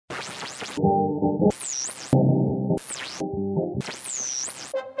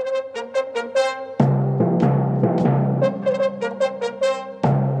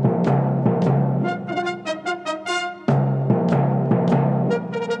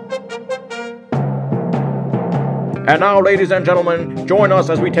And now, ladies and gentlemen, join us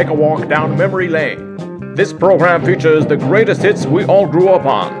as we take a walk down memory lane. This program features the greatest hits we all grew up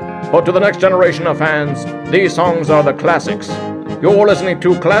on. But to the next generation of fans, these songs are the classics. You're listening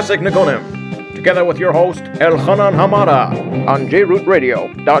to Classic Nigunim, together with your host, Elchanan Hamada, on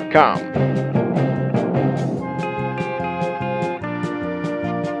jrootradio.com.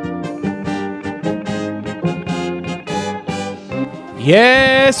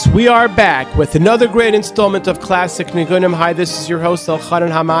 Yes, we are back with another great installment of Classic Nigunim. Hi, this is your host,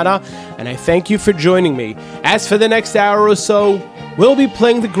 Elchanan Hamada, and I thank you for joining me. As for the next hour or so, we'll be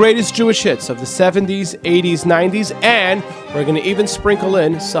playing the greatest Jewish hits of the 70s, 80s, 90s, and we're going to even sprinkle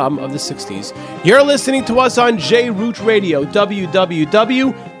in some of the 60s. You're listening to us on JRoot Radio,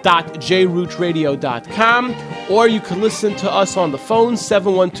 www.jrootradio.com, or you can listen to us on the phone,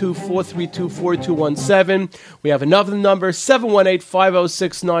 712-432-4217. We have another number,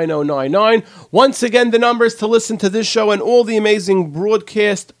 718-506-9099. Once again, the numbers to listen to this show and all the amazing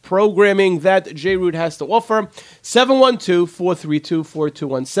broadcast programming that JRoot has to offer,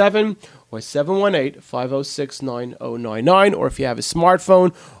 712-432-4217. or 718-506-9099. Or if you have a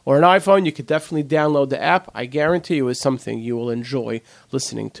smartphone or an iPhone, you could definitely download the app. I guarantee you it's something you will enjoy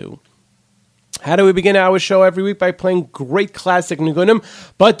listening to. How do we begin our show every week? By playing great classic Nigunim.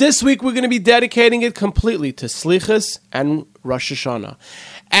 But this week we're going to be dedicating it completely to Slichas and Rosh Hashanah,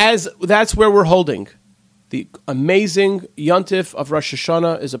 as that's where we're holding. The amazing Yontif of Rosh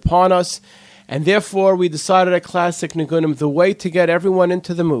Hashanah is upon us. And therefore, we decided at Classic Nigunim, the way to get everyone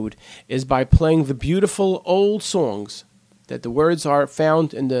into the mood is by playing the beautiful old songs that the words are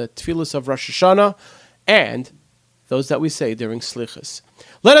found in the Tefillas of Rosh Hashanah and those that we say during Slichas.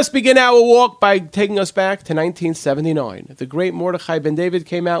 Let us begin our walk by taking us back to 1979. The great Mordechai Ben David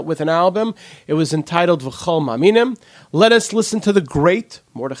came out with an album. It was entitled V'chol Maminim. Let us listen to the great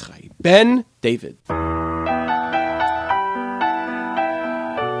Mordechai Ben David.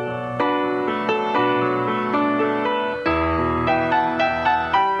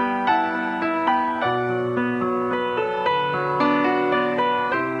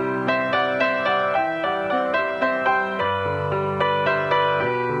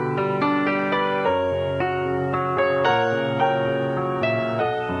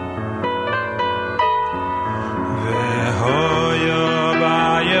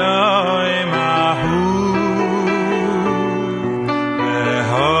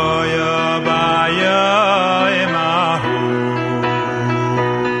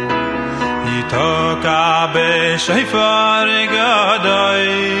 Shofar gadol,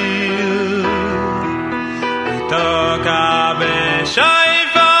 itoka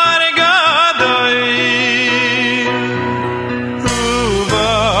b'shofar gadol,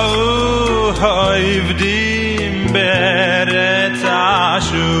 uva'u ha'ivdim be'eretz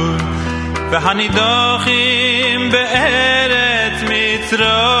Ashur, v'hanidochim be'eretz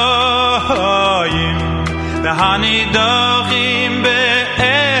Mitzrayim, v'hanidochim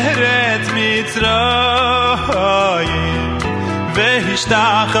be'eretz Mitzrayim.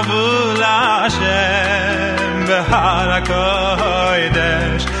 V'hishtachvu l'Hashem behar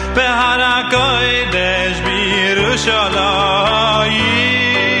HaKodesh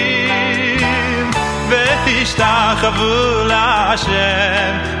b'Yerushalayim. V'hishtachvu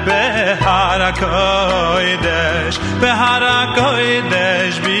l'Hashem behar HaKodesh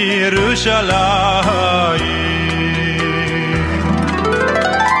b'Yerushalayim.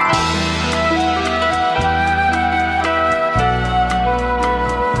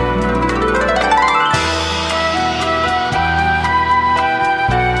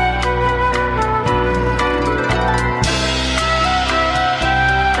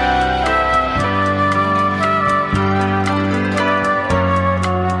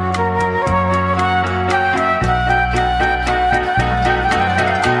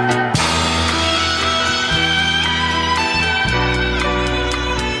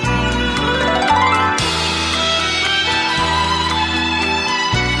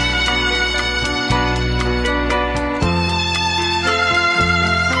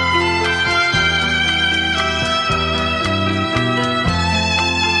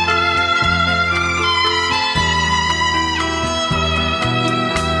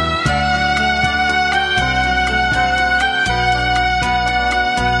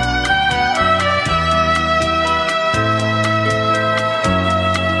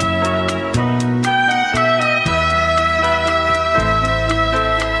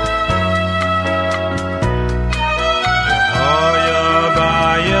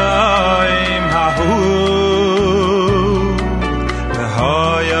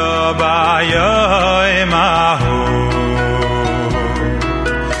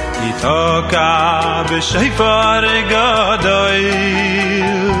 Toka b'shofar gadol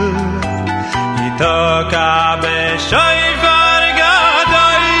Toka b'shofar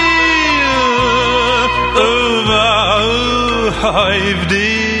gadol Uva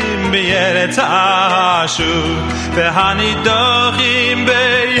u'hoivdim b'yeretz Ashuv V'hanidochim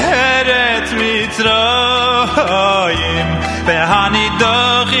b'yeretz Mitzrayim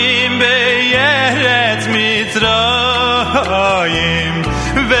V'hanidochim b'yeretz Mitzrayim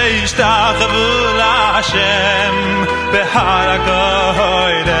V'yishtachavu l'Hashem B'har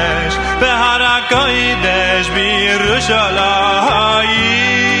HaKodesh B'har HaKodesh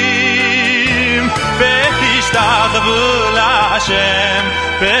b'Yerushalayim V'yishtachavu l'Hashem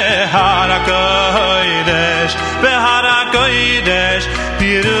B'har HaKodesh B'har HaKodesh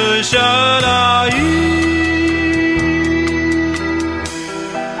b'Yerushalayim.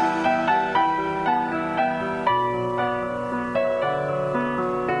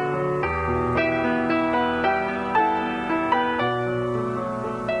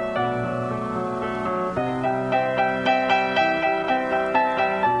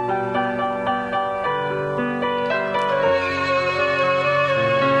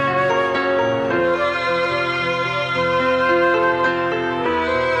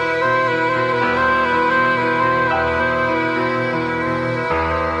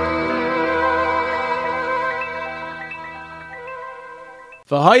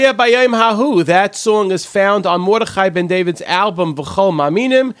 V'haya bayom hahu, that song is found on Mordechai ben David's album V'chol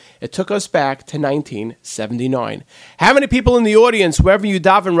Maminim. It took us back to 1979. How many people in the audience, wherever you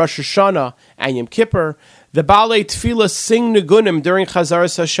daven Rosh Hashanah and Yom Kippur, the Baalei Tefillah sing Nigunim during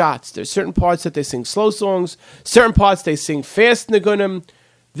Chazaras Hashatz? There's certain parts that they sing slow songs, certain parts they sing fast Nigunim.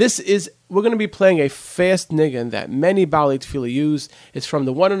 We're going to be playing a fast nigun that many Baalei Tefillah use. It's from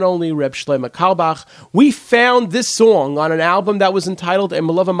the one and only Reb Shlomo Carlebach. We found this song on an album that was entitled A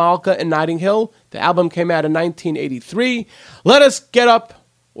Melova Malka in Notting Hill. The album came out in 1983. Let us get up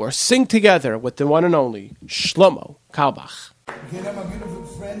or sing together with the one and only Shlomo Carlebach. Okay, now my beautiful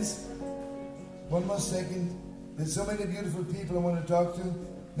friends, one more second. There's so many beautiful people I want to talk to.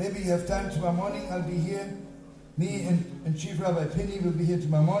 Maybe you have time tomorrow morning. I'll be here. Me and Chief Rabbi Penny will be here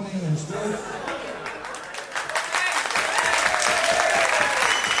tomorrow morning and still.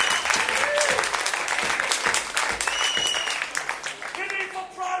 Penny for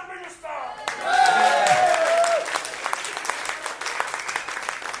Prime Minister!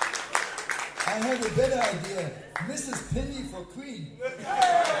 I have a better idea. Mrs. Penny for Queen.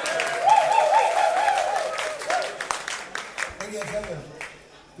 Okay, Trevor,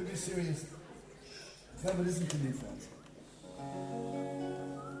 to be serious. Trevor, listen to me, friends.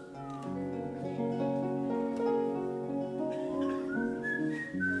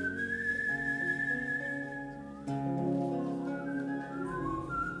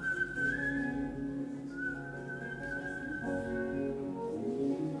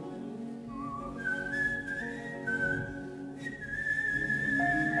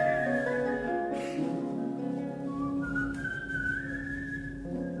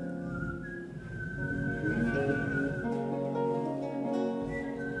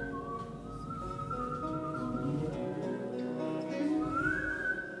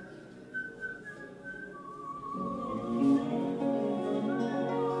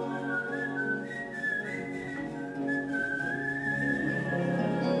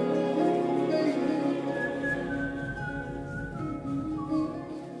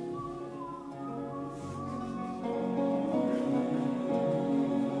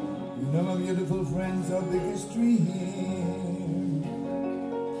 Beautiful friends, our biggest dream.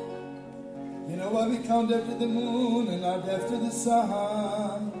 You know why we count after the moon and not after the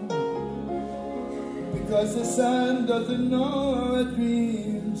sun? Because the sun doesn't know our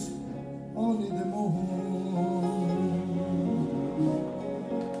dreams, only the moon.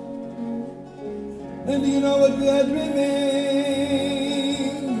 And you know what we are dreaming?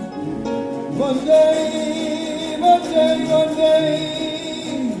 One day, one day, one day.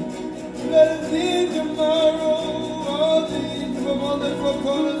 Let it be tomorrow, all from all the four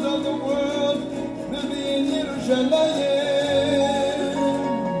corners of the world will be in Yerushalayim.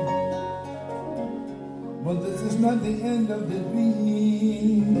 But this is not the end of the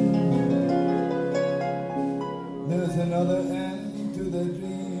dream. There's another end to the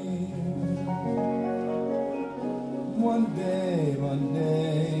dream. One day, one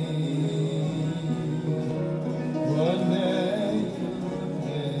day, one day.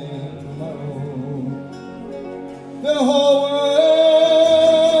 The whole world,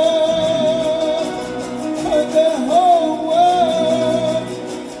 the whole world,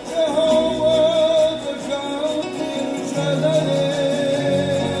 the whole world will come to Jerusalem.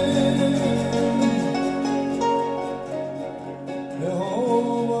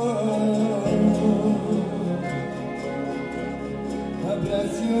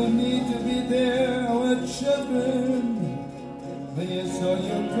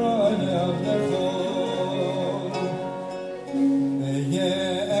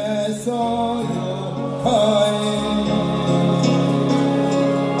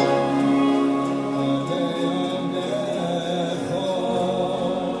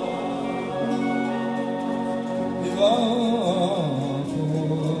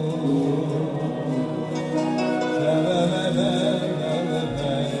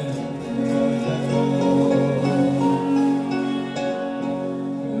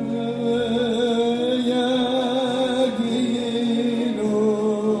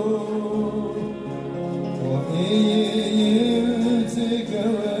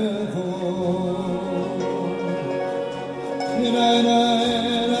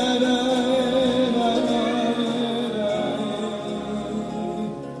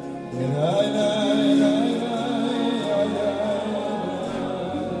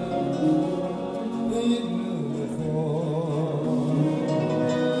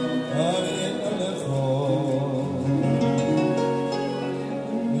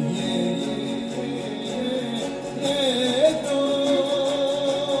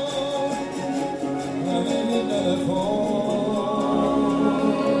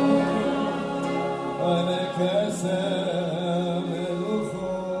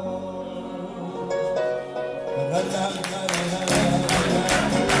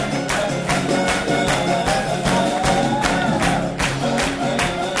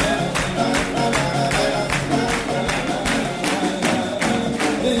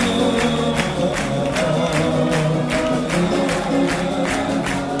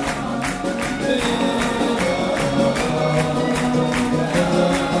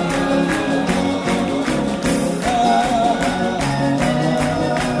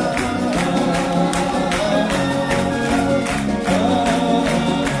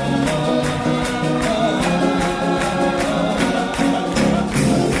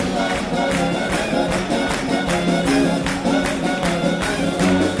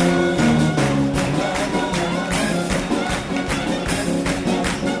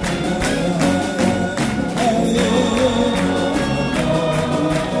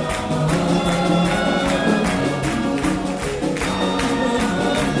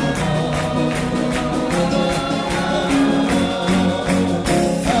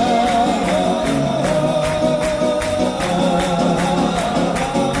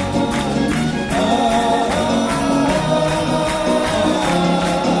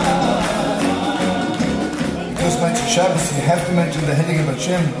 Shabbos, you have to mention the Heilig of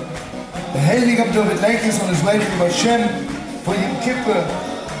Hashem. The Heilig of David Lakis on his way to Hashem for Yom Kippur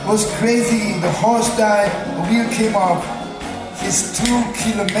was crazy. The horse died, the wheel came off. He's 2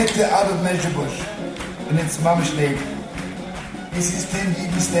 kilometers out of Mezhebush, and it's Mamish Lake. He sees 10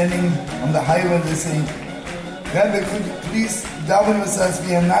 people standing on the highway and they say, Rabbi, could you please daven with us?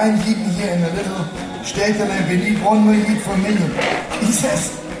 We are 9 Yidden here in a little Städtel and we need 1 more Yid for a million. He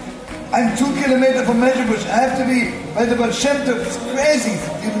says, I'm 2 kilometers from Mezhebush. I have to be by the Baal Shem Tov. It's crazy.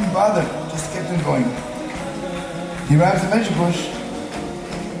 He didn't bother. Just kept on going. He arrives at Mezhebush,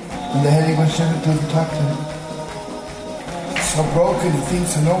 and the Heilig Baal Shem Tov doesn't talk to him. He's so broken. He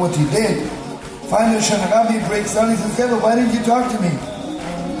thinks to know what he did. Finally, Shana Rabbi breaks down. He says, Rebbe, why didn't you talk to me?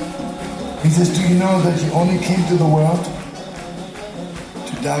 He says, do you know that you only came to the world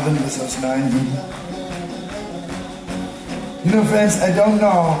to daven with us 9 Yidden? You know, friends, I don't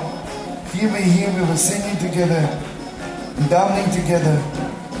know. Here we were singing together and davening together.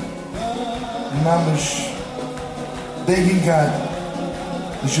 And Mamish, begging God,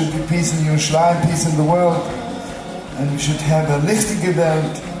 there should be peace in Yerushalayim, peace in the world, and we should have a lichtige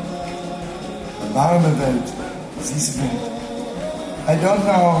Welt, a warme Welt, süße Welt. I don't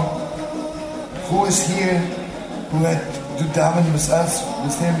know who is here who had to daven with us,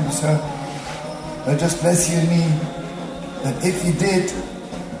 with him, with her. I just bless you and me that if you did,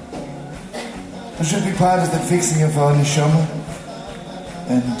 we should be part of the fixing of our neshama.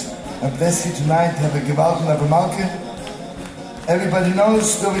 And I bless you tonight. Have a gewalten Lava Malke. Everybody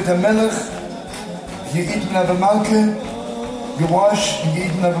knows David HaMelech. You eat Lava Malke, you wash and you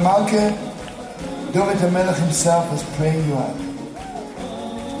eat Lava Malke. David HaMelech himself was praying you out.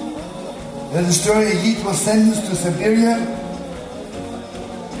 There's a story, a Yid was sentenced to Siberia,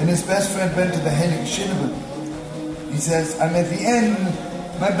 and his best friend went to the Heilig Shinabel. He says, I'm at the end.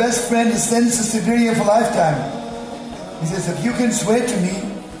 My best friend is sentenced to Siberia for lifetime. He says, if you can swear to me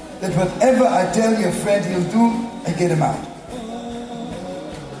that whatever I tell your friend he'll do, I get him out.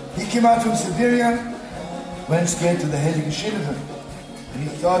 He came out from Siberia, went straight to the Heilig Shinabel. And he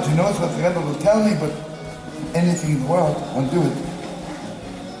thought, who knows what the Rebbe will tell me, but anything in the world, I'll do it.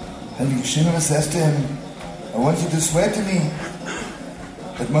 And the Heilig Shinabel says to him, I want you to swear to me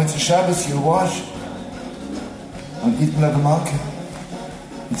At Motzei Shabbos you wash on Eid Lev Malka.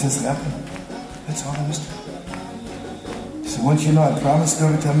 He says, Rebbe, that's all there is to it. He said, once you know, I promised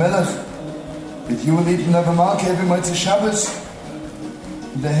David HaMelech that you will eat Lev Malka every Motzei Shabbos.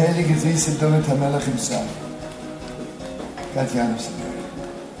 The Heilige Zise David HaMelech himself. God Yanov said,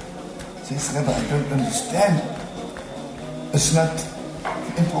 he says, Rebbe, I don't understand. It's not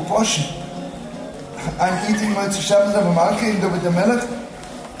in proportion. I'm eating Motzei Shabbos Lev Malka in David HaMelech.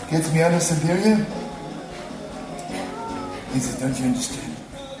 Gets me out of Siberia. He said, don't you understand?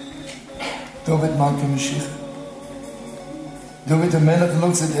 David Malka Mashiach. David HaMelech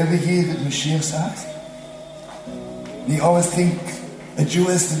looks at every year that Mashiach's asked. We always think a Jew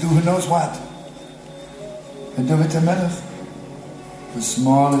has to do who knows what. And David HaMelech, the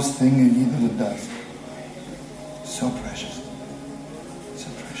smallest thing a Yidden does. So precious. So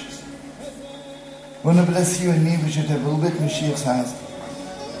precious. I want to bless you and me, we should have a little bit Mashiach's asked.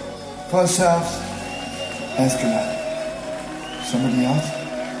 For ourselves, ask God. Somebody else?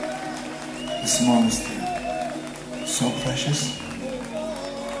 The smallest thing. So precious.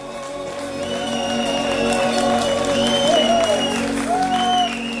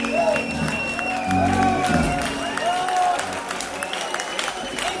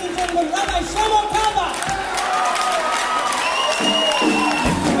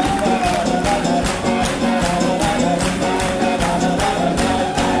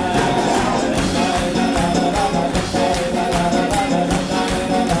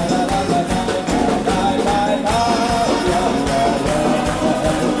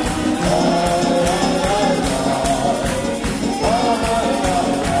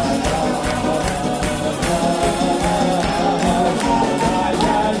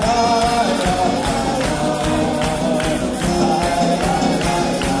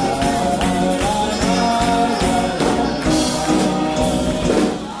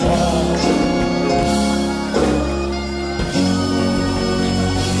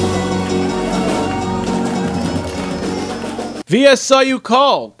 Via Saw You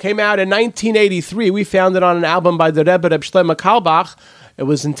Call came out in 1983. We found it on an album by the Rebbe Reb Shlomo Carlebach. It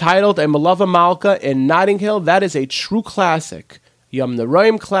was entitled A Melava Malka in Notting Hill. That is a true classic. Yom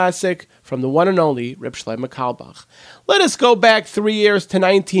Neroim classic from the one and only Reb Shlomo Carlebach. Let us go back 3 years to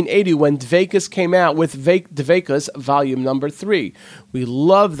 1980 when Dveikus came out with Dveikus volume number 3. We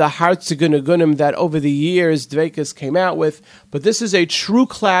love the Hartzegunagunim that over the years Dveikus came out with, but this is a true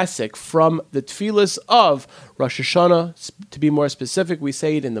classic from the Tfilas of Rosh Hashanah. To be more specific, we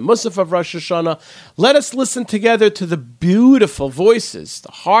say it in the Musaf of Rosh Hashanah. Let us listen together to the beautiful voices,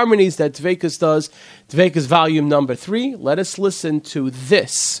 the harmonies that Dveikus does. Dveikus volume number 3. Let us listen to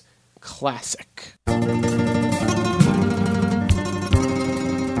this classic.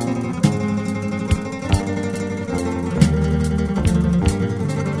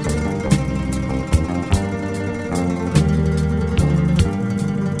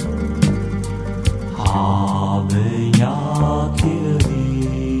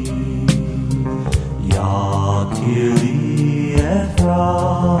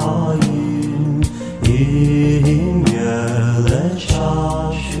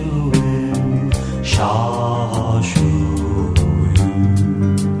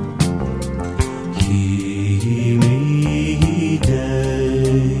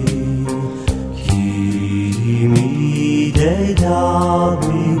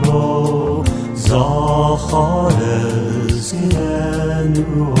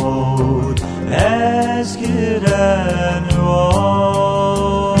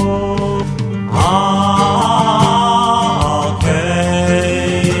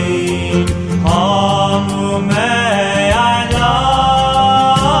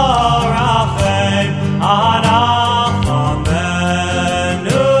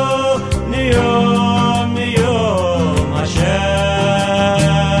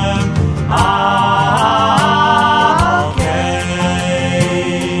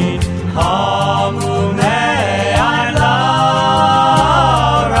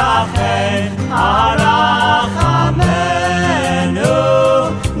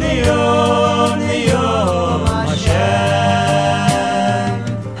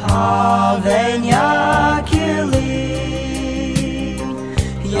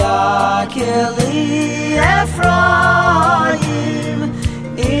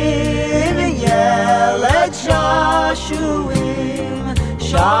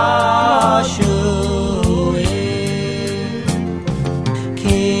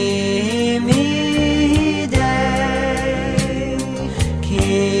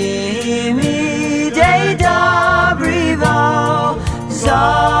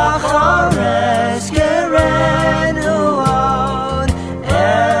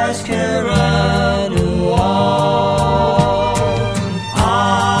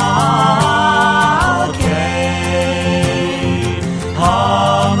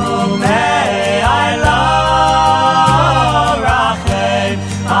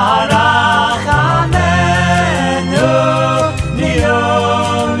 Arachamenu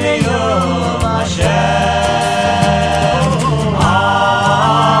Niyom Niyom Hashem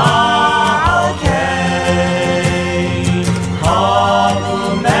Al-Kei Havu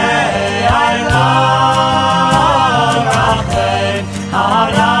Me'aylam Rachem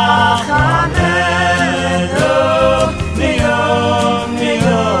Arachamenu Niyom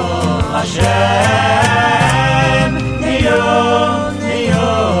Niyom Hashem Niyom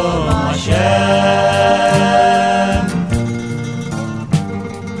Niyom Hashem.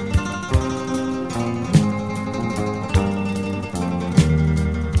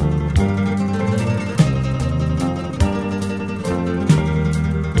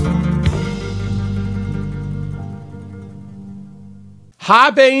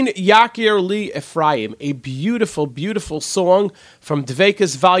 Habein Yakir Li Ephraim, a beautiful, beautiful song from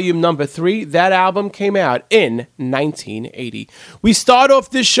Dveikus Volume Number 3. That album came out in 1980. We start off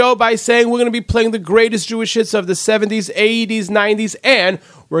this show by saying we're going to be playing the greatest Jewish hits of the 70s, 80s, 90s, and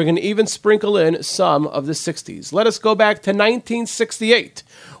we're going to even sprinkle in some of the 60s. Let us go back to 1968,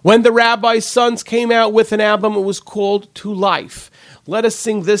 when the Rabbi's Sons came out with an album. It was called To Life. Let us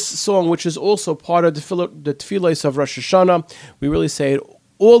sing this song, which is also part of the tefillos of Rosh Hashanah. We really say it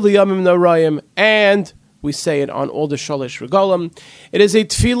all the Yomim Noraim, and we say it on all the Shalosh Regalim. It is a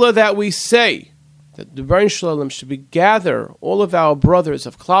tefillah that we say that the Baruch Shalom should gather all of our brothers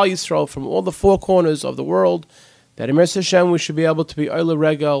of Klal Yisrael from all the four corners of the world, that in Eretz Hashem we should be able to be Oile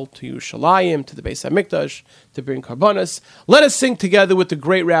Regel to Yerushalayim, to the Beis HaMikdash, to bring Karbonos. Let us sing together with the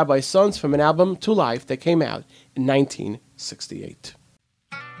great Rabbi's Sons from an album, To Life, that came out in 1968.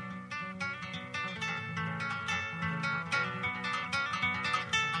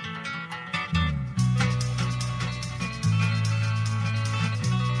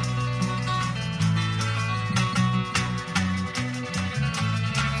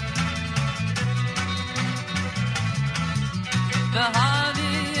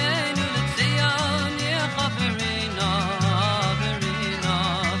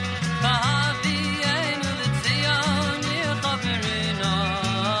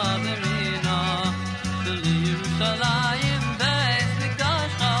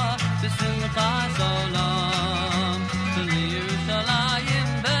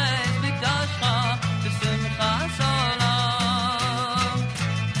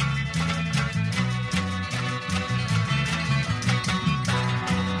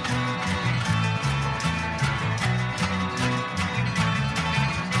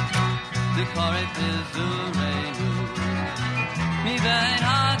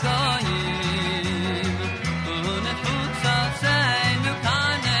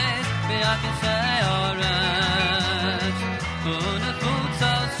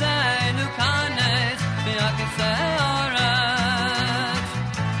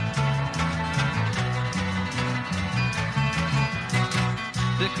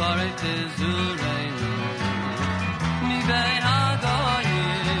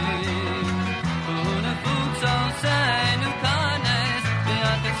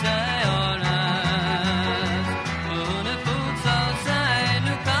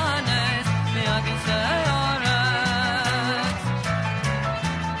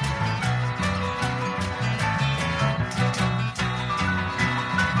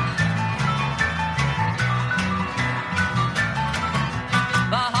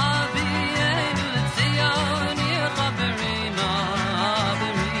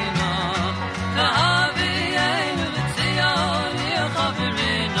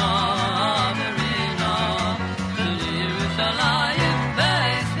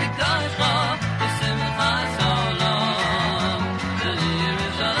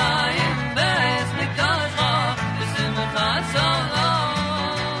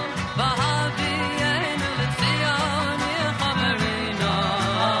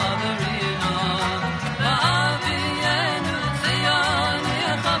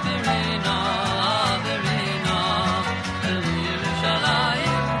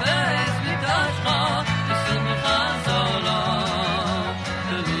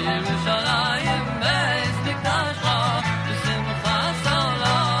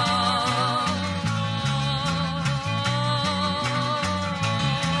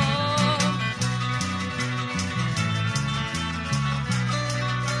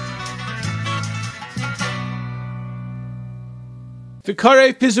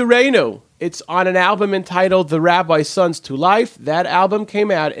 Vikare Pizurenu. It's on an album entitled The Rabbi's Sons to Life. That album came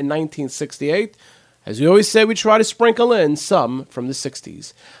out in 1968. As we always say, we try to sprinkle in some from the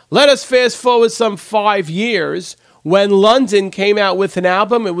 60s. Let us fast forward some 5 years When London came out with an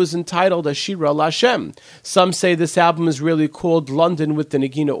album, it was entitled Ashira Lashem. Some say this album is really called London with the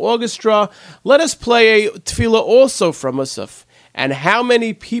Nagina Orchestra. Let us play a tefillah also from Musaf. And how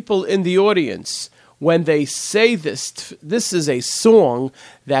many people in the audience, when they say this is a song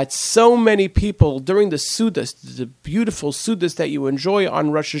that so many people during the Sudas, the beautiful Sudas that you enjoy on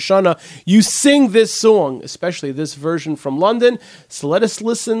Rosh Hashanah, you sing this song, especially this version from London. So let us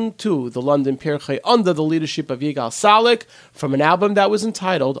listen to the London Pirchei under the leadership of Yigal Salik from an album that was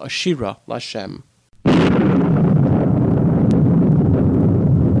entitled Ashira Lashem.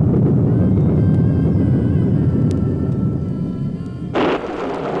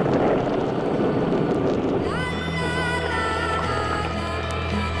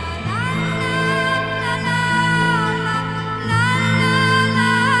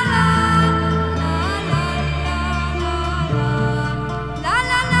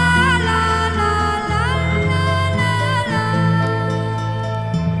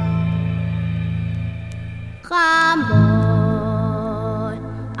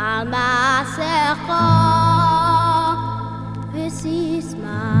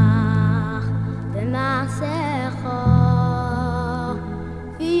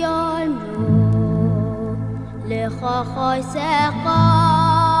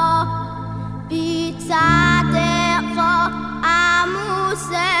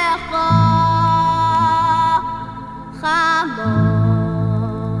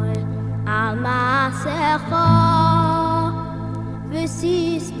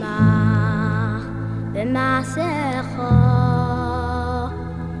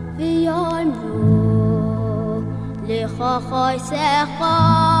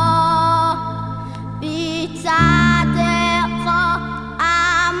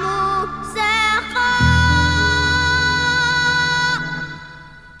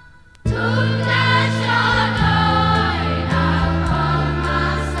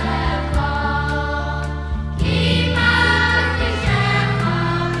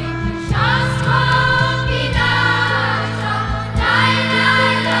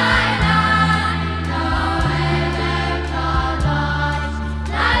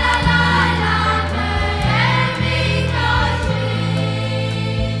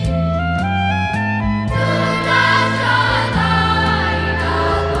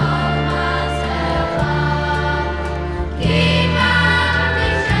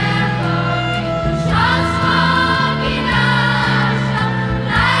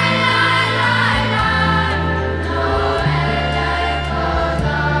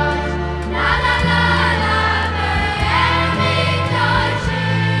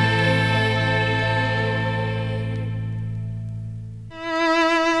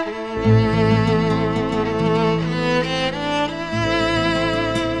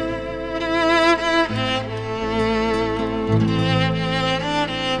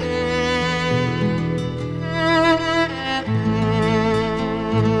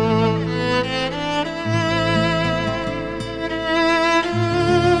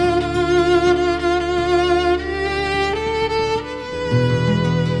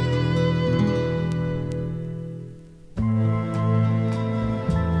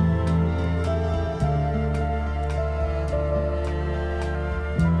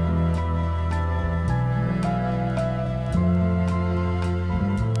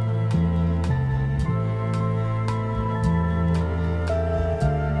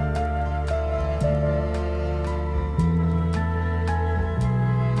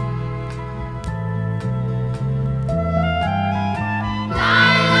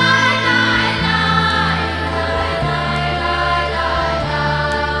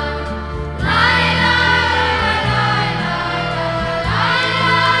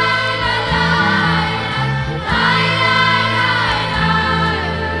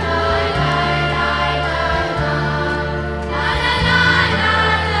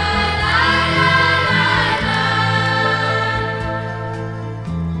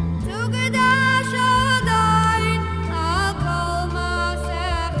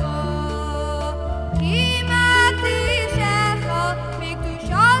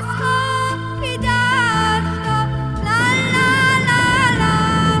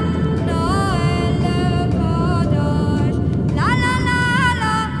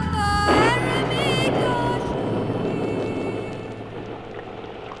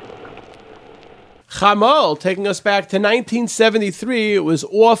 Chamol, taking us back to 1973. It was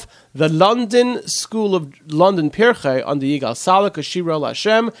off the London School of London Pirchei on the Yigal Salak Ashira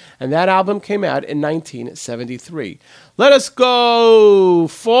Lashem, and that album came out in 1973. Let us go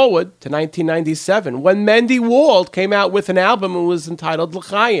forward to 1997 when Mendy Wald came out with an album and was entitled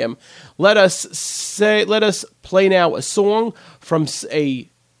L'chaim. Let us play now a song from a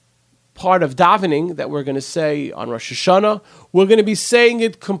part of davening that we're going to say on Rosh Hashanah. We're going to be saying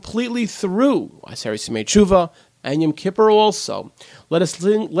it completely through Aseret Simei Tshuva and Yom Kippur also. Let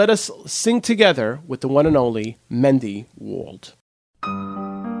us sing together with the one and only Mendy Wald.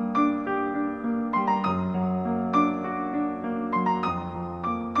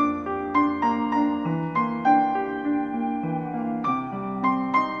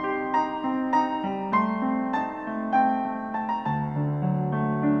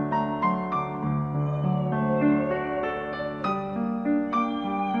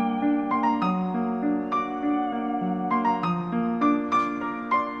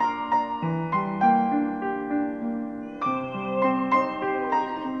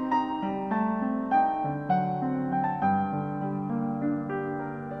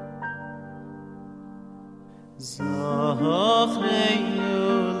 Zochreinu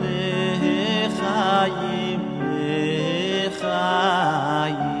lechaim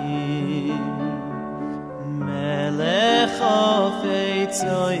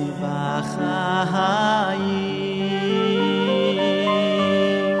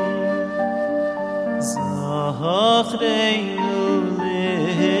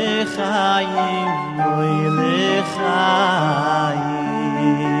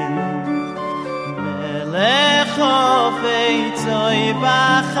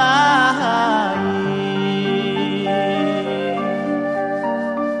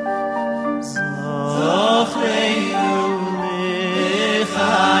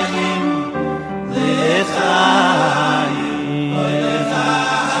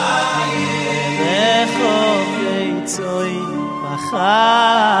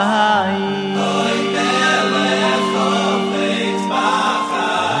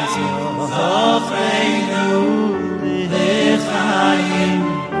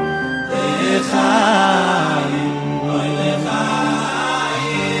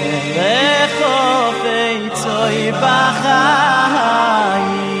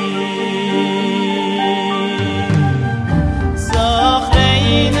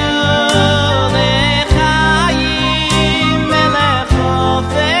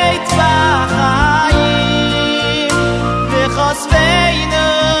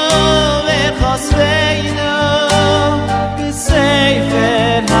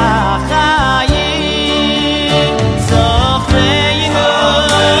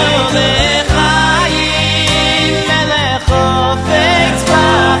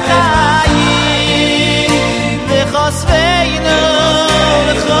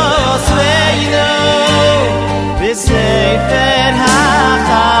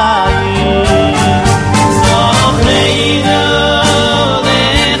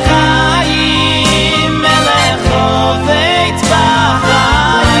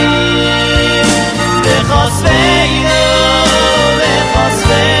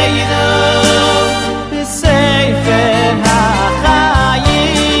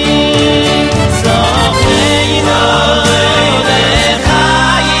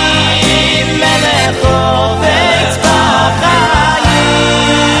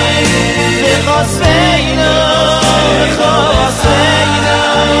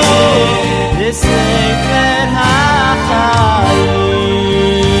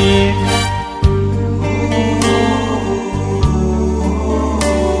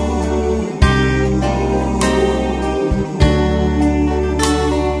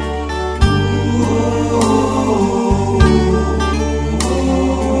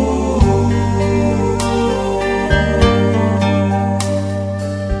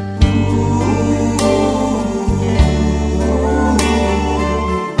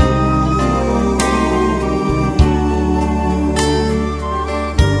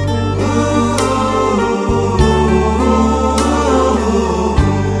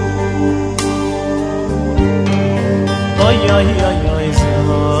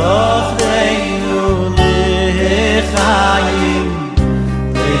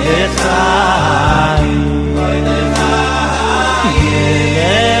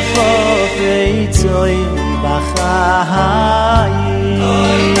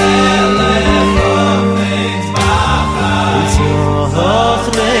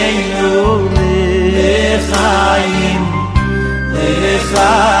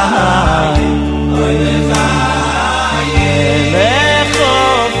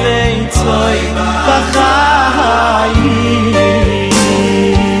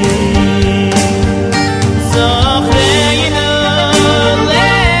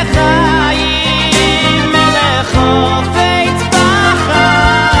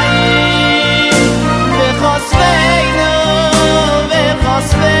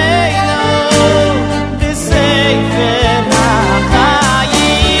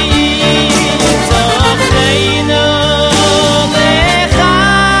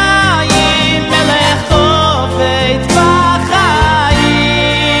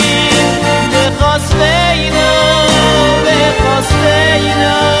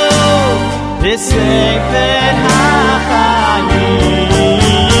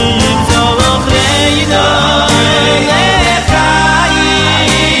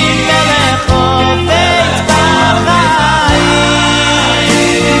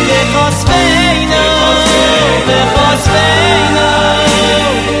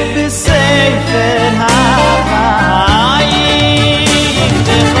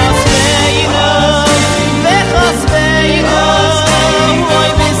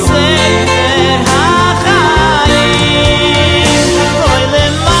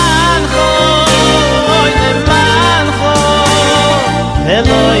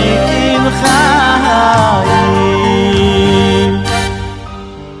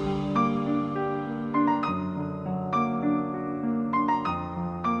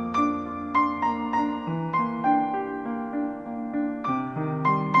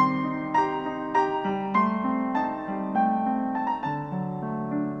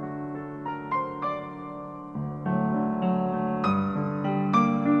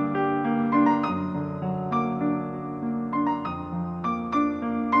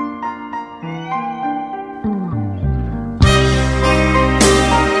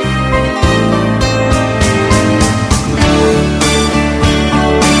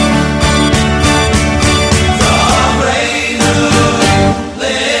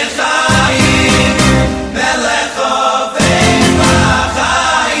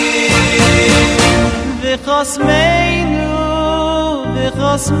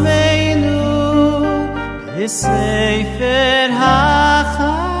בחוסמנו בספר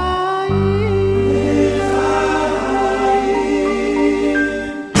החיים.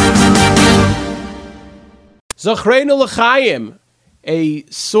 Zochreinu L'chaim, a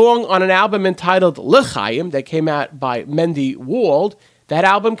song on an album entitled L'chaim that came out by Mendy Wald. That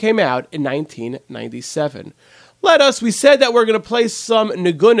album came out in 1997. We said that we're going to play some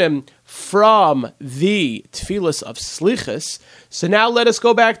nigunim from the Tfilas of Slichus. So now let us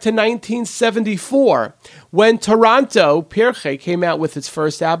go back to 1974 when Toronto Pirche came out with its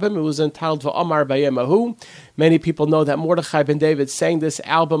first album. It was entitled V'Amar Bayemahu. Many people know that Mordechai Ben David sang this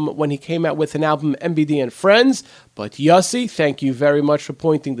album when he came out with an album MBD and Friends. But Yossi, thank you very much for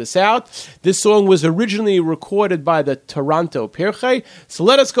pointing this out. This song was originally recorded by the Toronto Pirche. So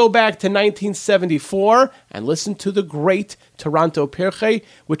let us go back to 1974 and listen to the great Toronto Pirche,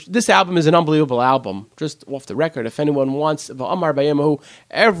 which this album is an unbelievable album. Just off the record, if anyone wants V'Amar Bayemahu,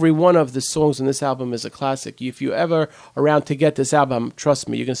 every one of the songs on this album is a classic. If you ever around to get this album, trust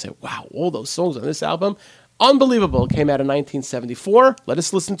me, you're going to say, wow, all those songs on this album, unbelievable. It came out in 1974. Let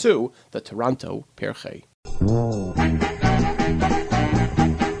us listen to the Toronto Pirche.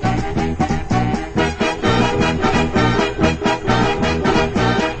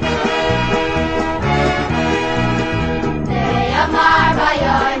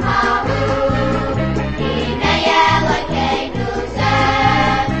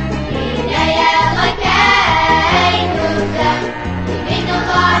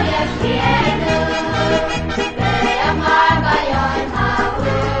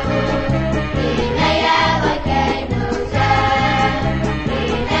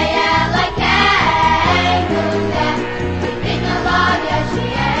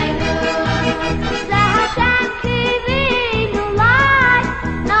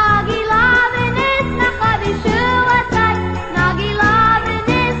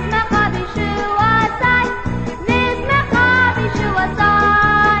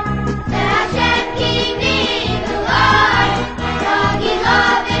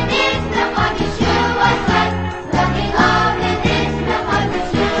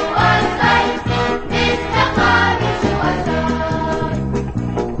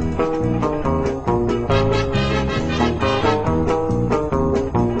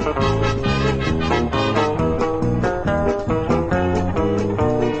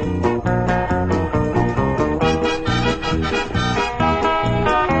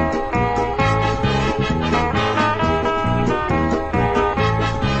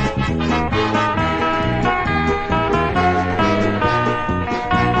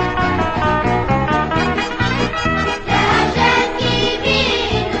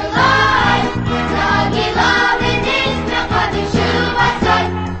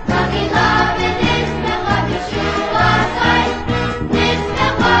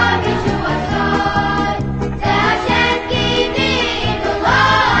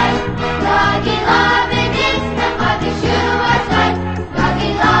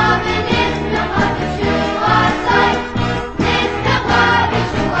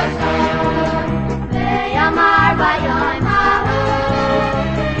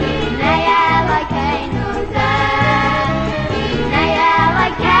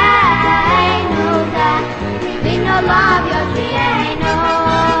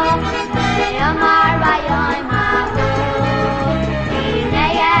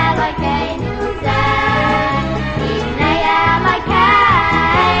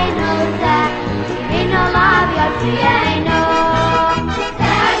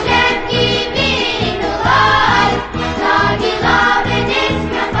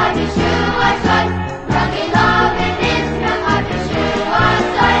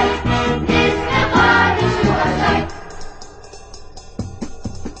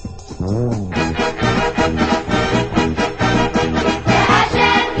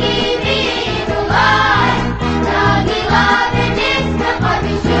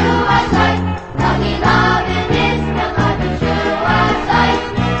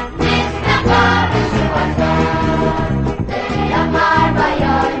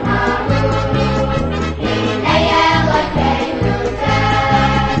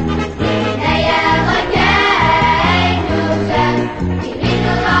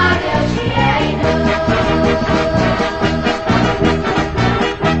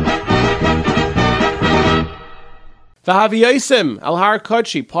 V'havi Yosem al Har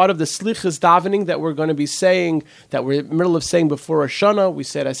Kodesh, part of the Slichas davening that we're going to be saying, that we're in the middle of saying before Rosh Hashanah. We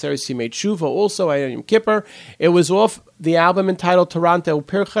said Aseres Yimei Tshuva also, Yom Kippur. It was off the album entitled Tarante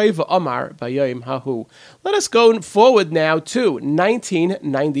Upirchei V'Omar B'Yom Hahu. Let us go forward now to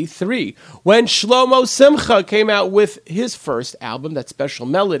 1993, when Shlomo Simcha came out with his first album, that Special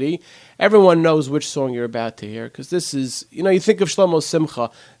Melody. Everyone knows which song you're about to hear, because this is, you think of Shlomo Simcha,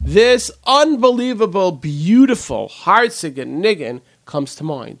 this unbelievable, beautiful, heart-singing niggin comes to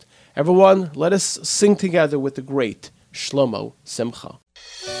mind. Everyone, let us sing together with the great Shlomo Simcha.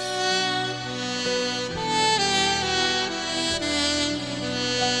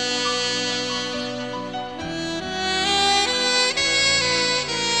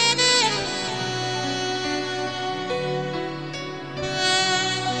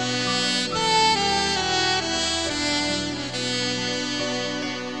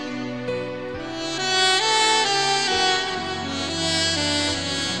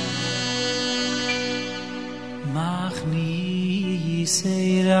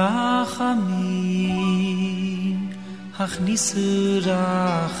 Achnisu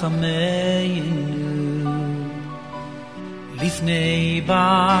rachameinu Lifnei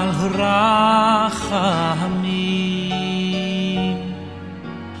bal rachamim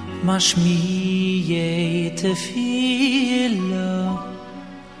Mashmiye tefilo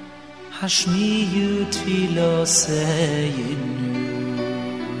Hashmiyu tefilo seyinu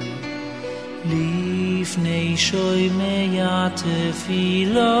Lifnei shoymeya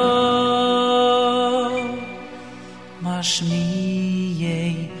tefilo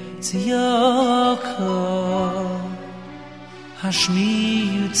Mashmiyei tziyaka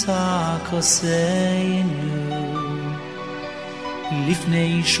Hashmiyu tzakoseinu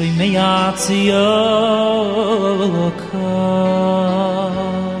Lifnei shoymeya tziyaka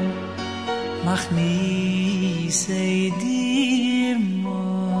Machnisei dimo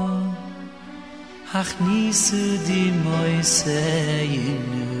Hachnisu dimoiseinu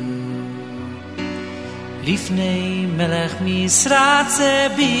Lifnei melech misratze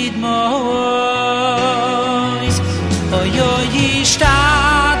bidmois Oyo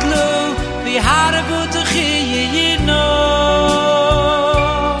yishtadlu viharbu tchiyino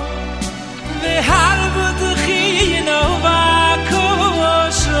Viharbu tchiyino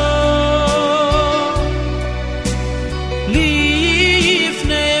vakosho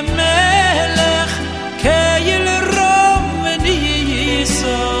Lifnei melech keil rom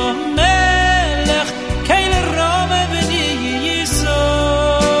v'niyiso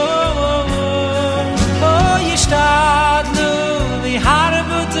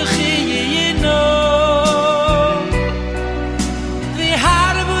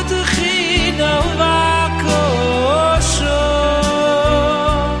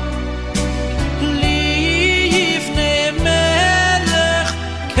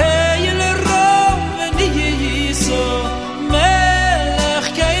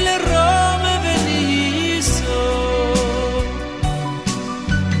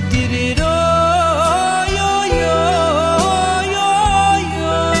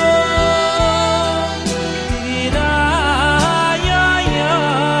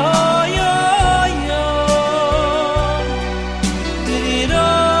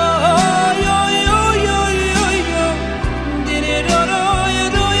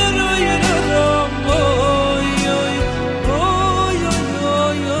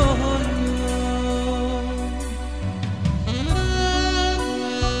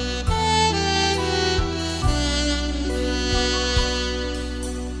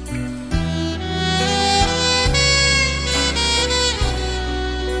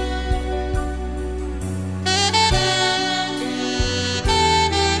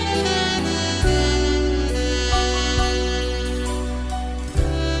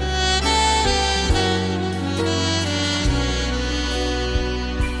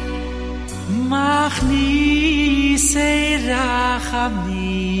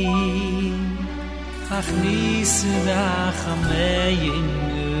Achnisu rachameinu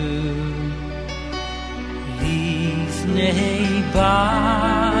Lifnei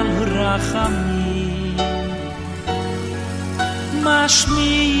bal rachamim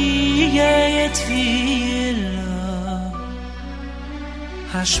Mashmiye tefilo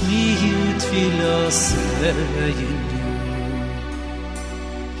Hashmiyu tefilo seyinu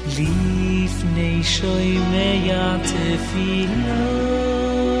Lifnei shoymeya tefilo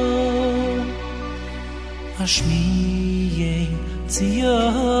Hashmiyei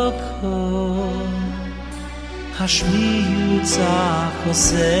tziyoko Hashmiyu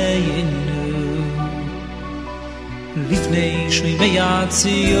tzakoseinu Lifnei shoymeya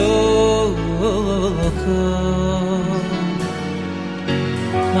tziyoko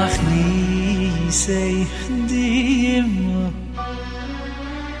Machnisei dimo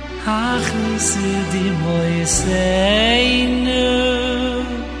Achnis di moiseinu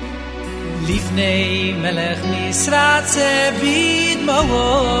Lifnei melech misrat zevid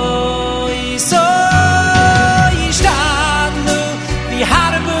mawoi So yishtadlu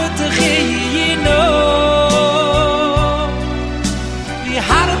viharbu techiyinu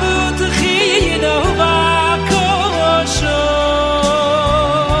Viharbu techiyinu vakosho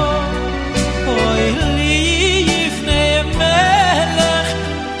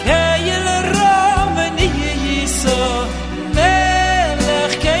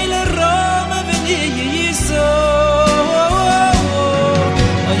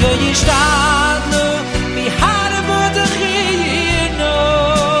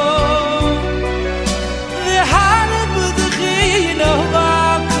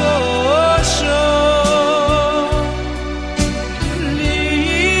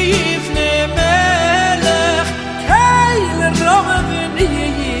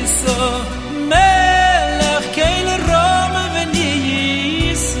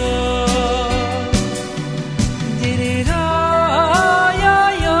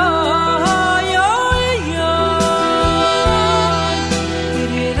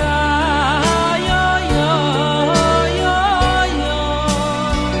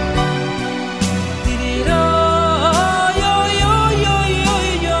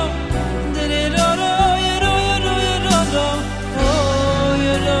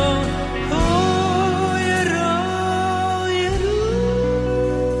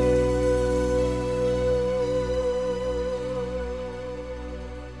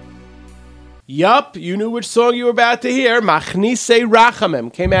Yup, you knew which song you were about to hear. Machnise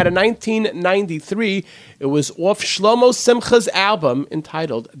Rachamim came out in 1993. It was off Shlomo Simcha's album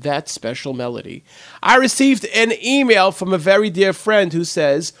entitled That Special Melody. I received an email from a very dear friend who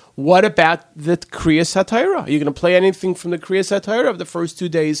says, what about the Kriyas HaTorah? Are you going to play anything from the Kriyas HaTorah of the first 2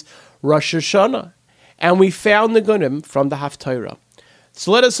 days, Rosh Hashanah? And we found the Gunim from the Haftarah.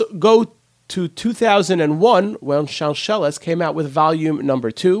 So let us go to 2001 when Shalsheles came out with volume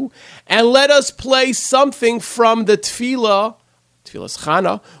number 2, and let us play something from the Tfilas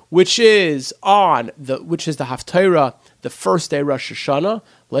Chana, which is the Haftarah, the first day Rosh Hashanah.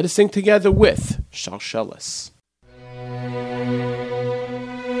 Let us sing together with Shalsheles.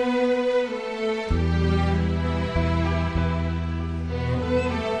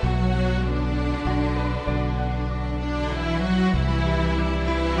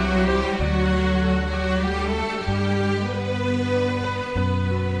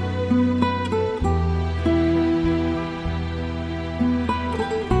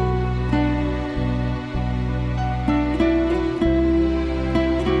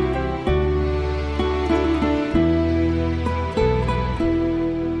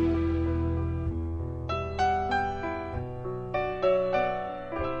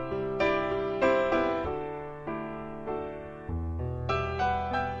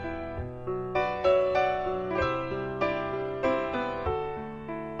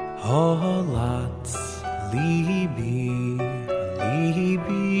 Holat libi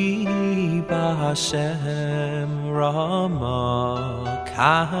b'Hashem Rama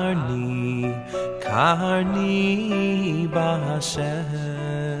karni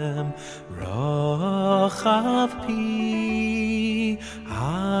b'Hashem Rochav pi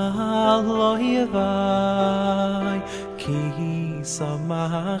halo yevai ki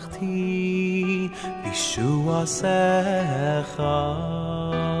samachti b'shuasecha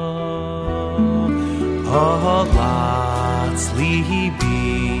Holatz libi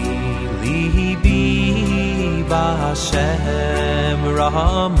b'Hashem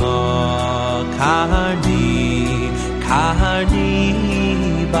Rama karni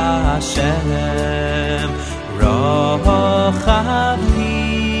b'Hashem Rochav pi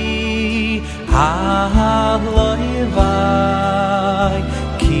halo yevai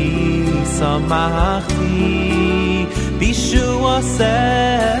ki samachti b'shuasecha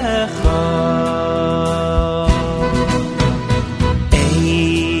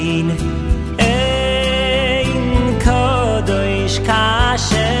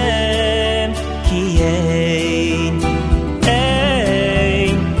Kashem ki ein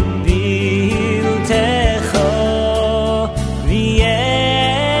biltecho v'ein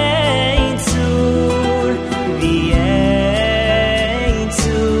tzur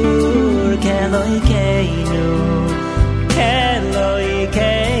keloikeinu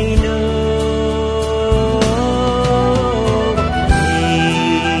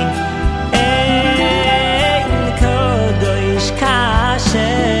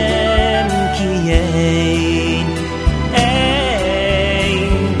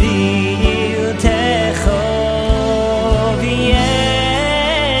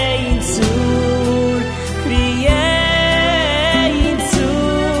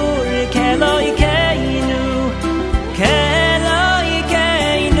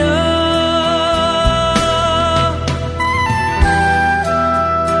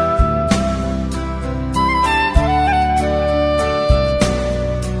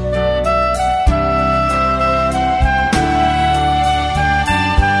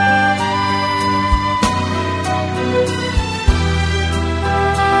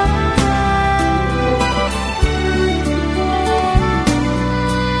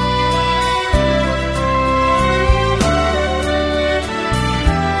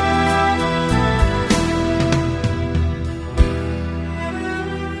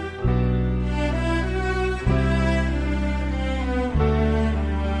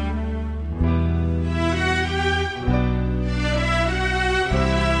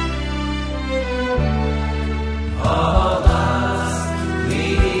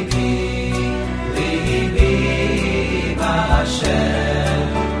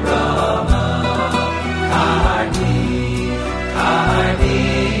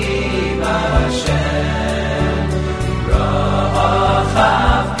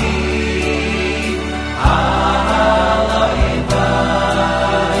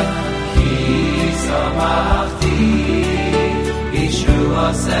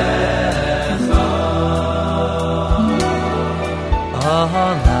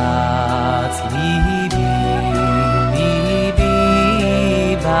Alatz libi, libi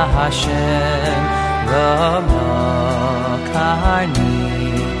b'Hashem, Rama karni,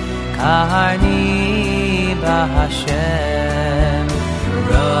 karni b'Hashem,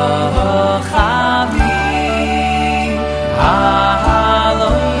 Rochavi,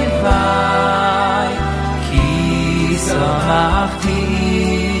 Haloi vai, Ki samachti,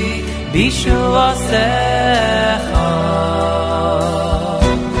 Bishuasecha.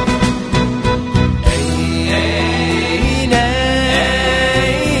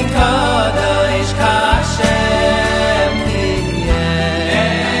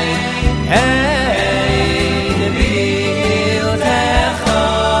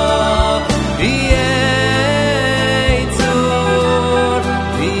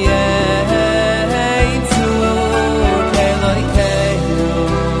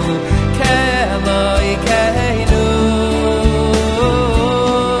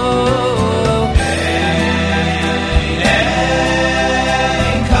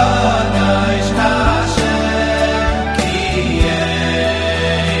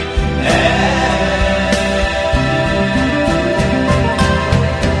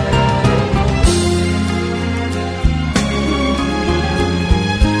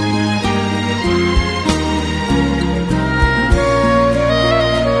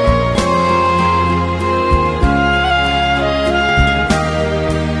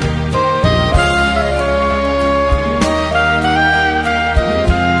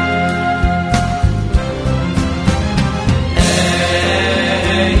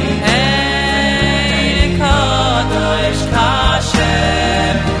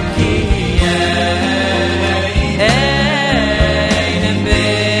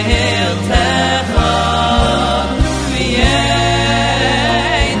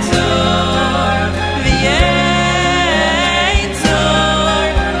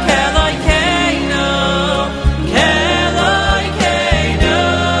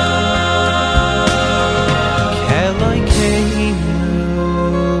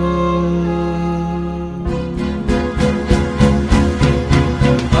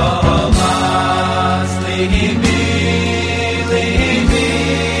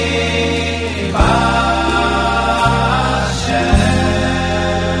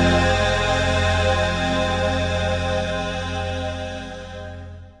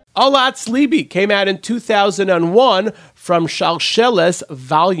 Alatz Libi came out in 2001 from Shalsheles,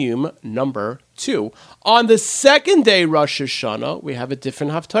 volume number 2. On the second day, Rosh Hashanah, we have a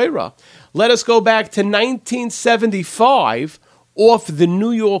different Haftarah. Let us go back to 1975 off the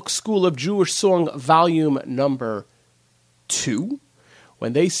New York School of Jewish Song, volume number 2.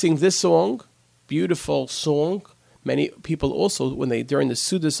 When they sing this song, beautiful song, many people also, when they during the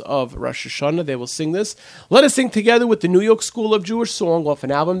Sudas of Rosh Hashanah, they will sing this. Let us sing together with the New York School of Jewish Song off an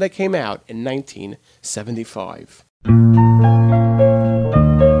album that came out in 1975.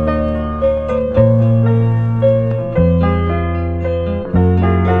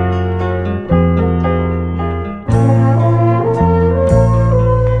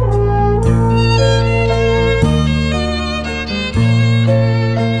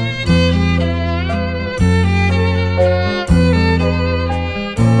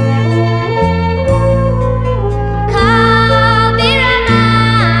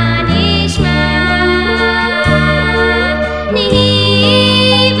 Nishma,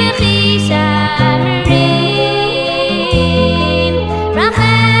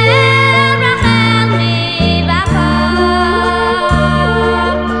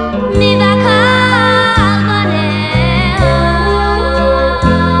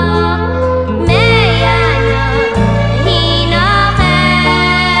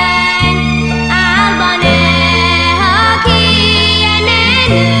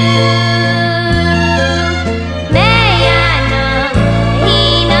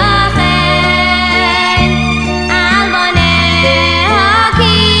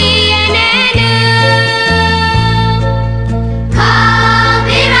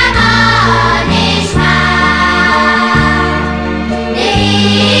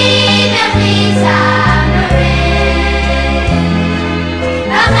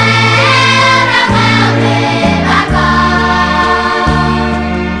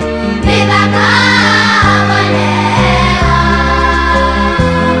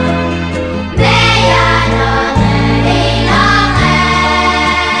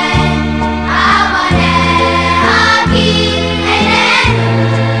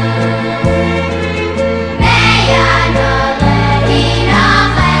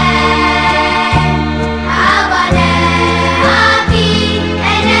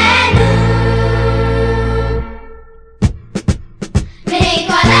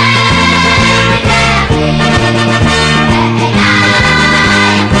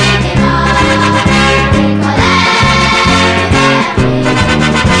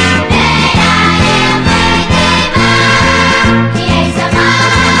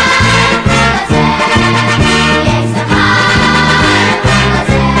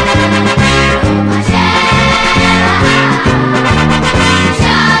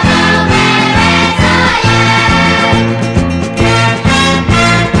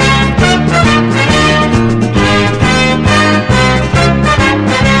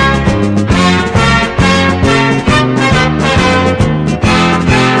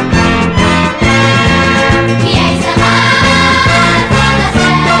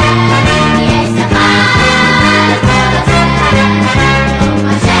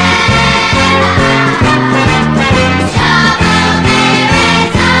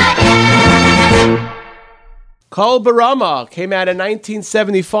 Kol Barama came out in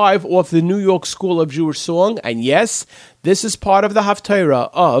 1975 off the New York School of Jewish Song, and yes, this is part of the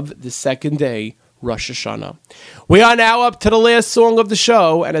Haftarah of the second day, Rosh Hashanah. We are now up to the last song of the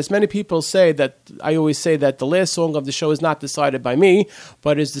show, and as many people say that, I always say that the last song of the show is not decided by me,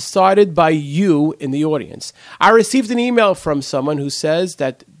 but is decided by you in the audience. I received an email from someone who says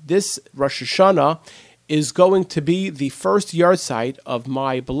that this Rosh Hashanah is going to be the first yard site of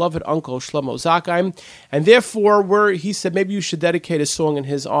my beloved uncle Shlomo Zakheim, and therefore he said maybe you should dedicate a song in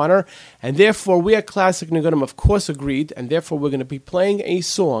his honor, and therefore we at Classic Nigunim of course agreed, and therefore we're going to be playing a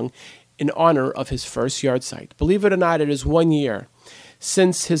song in honor of his first yard site. Believe it or not, it is 1 year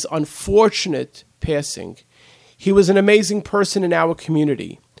since his unfortunate passing. He was an amazing person in our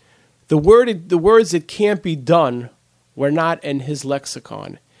community. The words "it can't be done" were not in his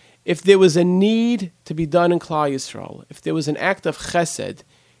lexicon. If there was a need to be done in Klal Yisrael, if there was an act of chesed,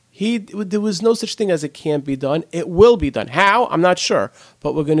 there was no such thing as it can't be done. It will be done. How? I'm not sure,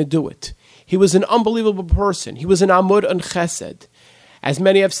 but we're going to do it. He was an unbelievable person. He was an amud and chesed. As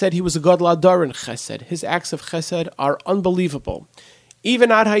many have said, he was a gadol hador in chesed. His acts of chesed are unbelievable.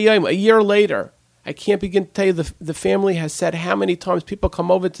 Even ad hayom, a year later, I can't begin to tell you, the family has said how many times people come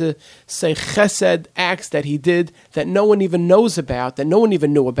over to say chesed acts that he did that no one even knows about, that no one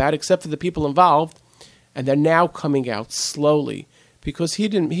even knew about except for the people involved, and they're now coming out slowly because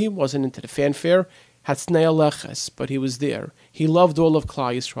he wasn't into the fanfare, hatsnei aleches, but he was there. He loved all of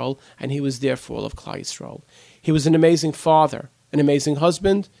Klal Yisrael, and he was there for all of Klal Yisrael. He was an amazing father, an amazing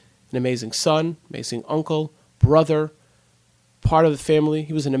husband, an amazing son, amazing uncle, brother, part of the family.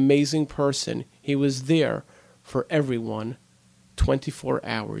 He was an amazing person. He was there for everyone 24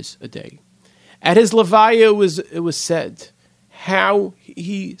 hours a day. At his levaya, it was said how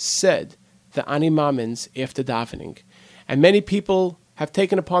he said the Ani Mamins after davening. And many people have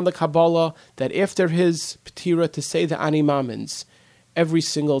taken upon the Kabbalah that after his Petira to say the Ani Mamins every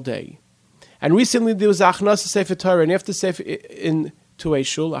single day. And recently there was Achnas Sefer Torah, and after Sefer into a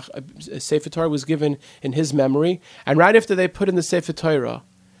shul, a Sefer Torah was given in his memory, and right after they put in the Sefer Torah,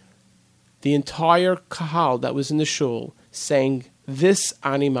 the entire kahal that was in the shul sang this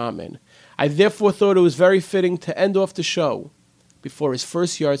Ani Mamin. I therefore thought it was very fitting to end off the show before his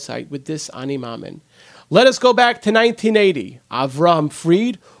first yard site with this Ani Mamin. Let us go back to 1980. Avraham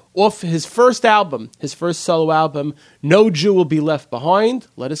Fried, off his first album, his first solo album, No Jew Will Be Left Behind.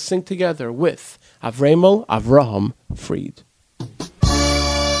 Let us sing together with Avraham Fried.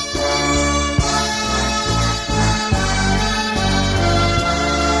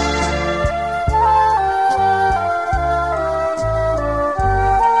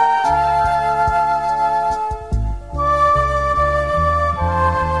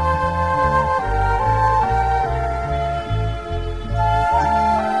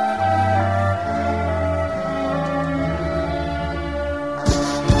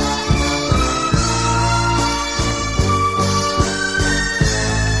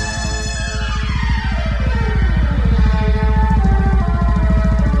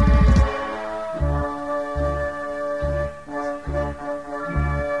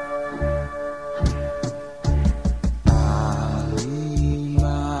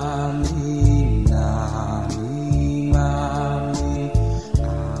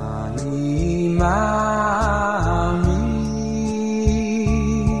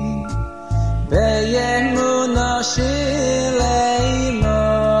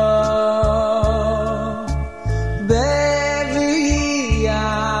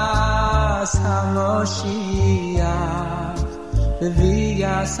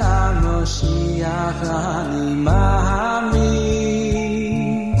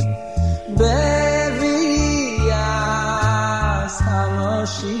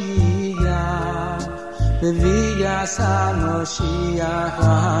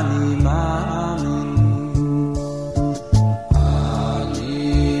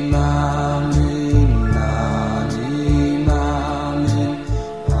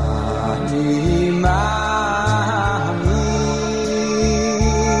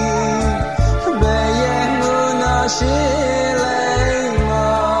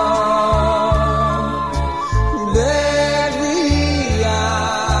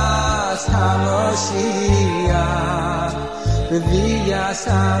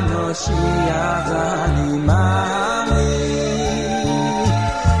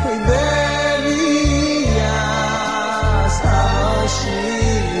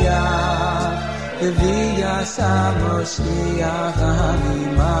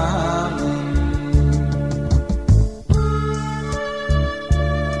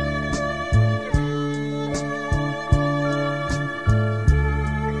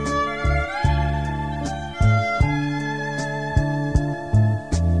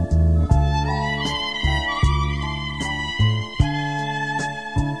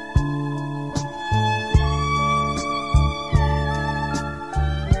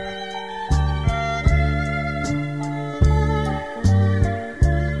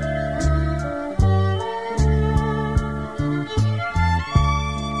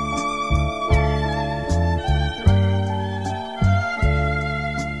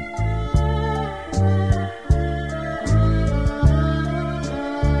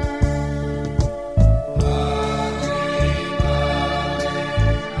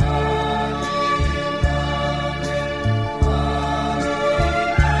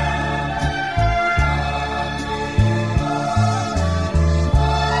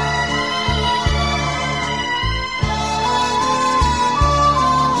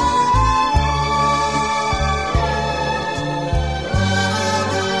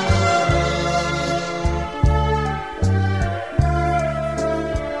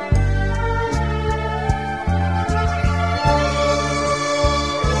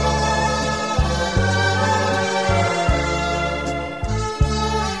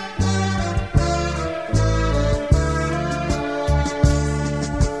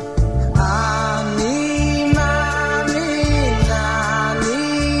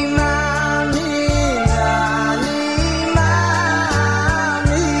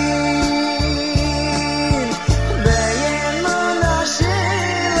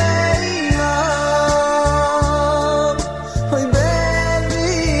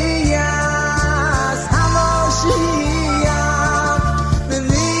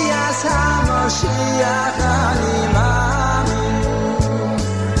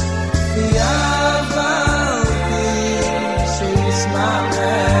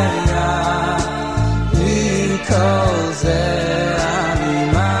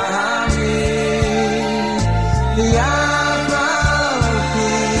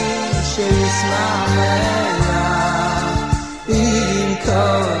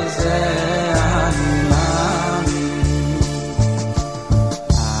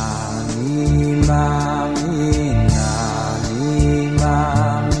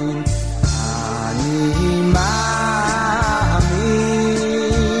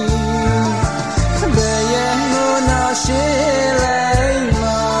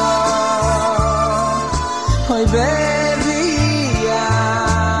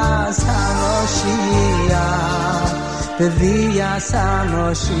 Bevias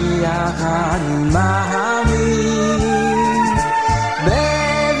HaMoshiach Ani Mahamin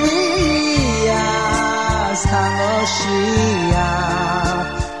Bevias HaMoshiach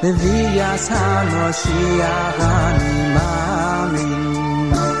Bevias HaMoshiach Ani Mahamin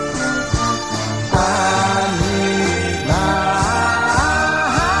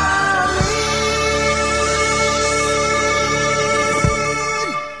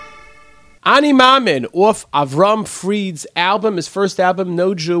Ani Mamin, off Avram Fried's album, his first album,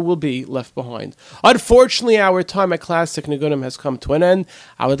 No Jew Will Be Left Behind. Unfortunately, our time at Classic Nigunim has come to an end.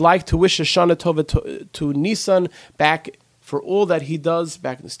 I would like to wish a Shana Tova to Nissan back for all that he does,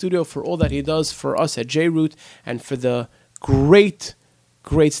 back in the studio, for all that he does for us at J-Root, and for the great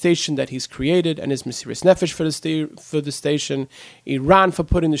station that he's created, and his Mesiris Nefesh for the station, Iran for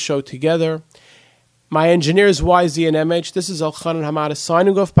putting the show together. My engineers YZ and MH, this is Elchanan Hamada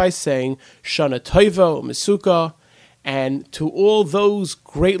signing off by saying Shana Tova, Mesuka, and to all those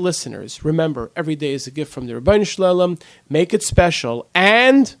great listeners, remember, every day is a gift from the Rebbeinu Shalom. Make it special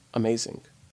and amazing.